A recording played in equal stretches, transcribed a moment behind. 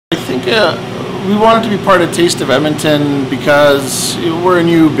think we wanted to be part of Taste of Edmonton because we're a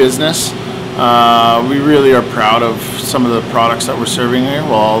new business. We really are proud of some of the products that we're serving here,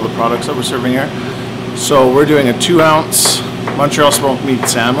 well, all the products that we're serving here. So we're doing a 2-ounce Montreal smoked meat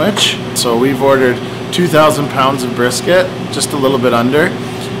sandwich. So we've ordered 2,000 pounds of brisket, just a little bit under,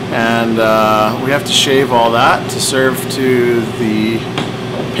 and we have to shave all that to serve to the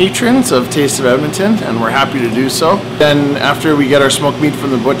patrons of Taste of Edmonton, and we're happy to do so. Then after we get our smoked meat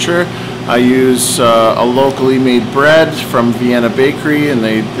from the butcher, I use a locally made bread from Vienna Bakery, and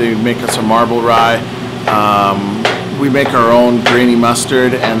they make us a marble rye. We make our own grainy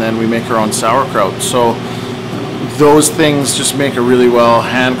mustard, and then we make our own sauerkraut. So those things just make a really well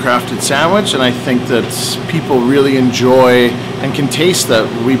handcrafted sandwich, and I think that people really enjoy and can taste that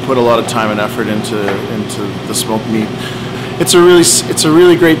we put a lot of time and effort into the smoked meat. It's a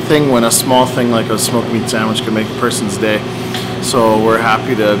really great thing when a small thing like a smoked meat sandwich can make a person's day. So we're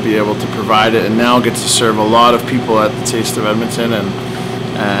happy to be able to provide it, and now get to serve a lot of people at the Taste of Edmonton,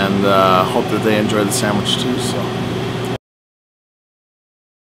 and hope that they enjoy the sandwich too. So.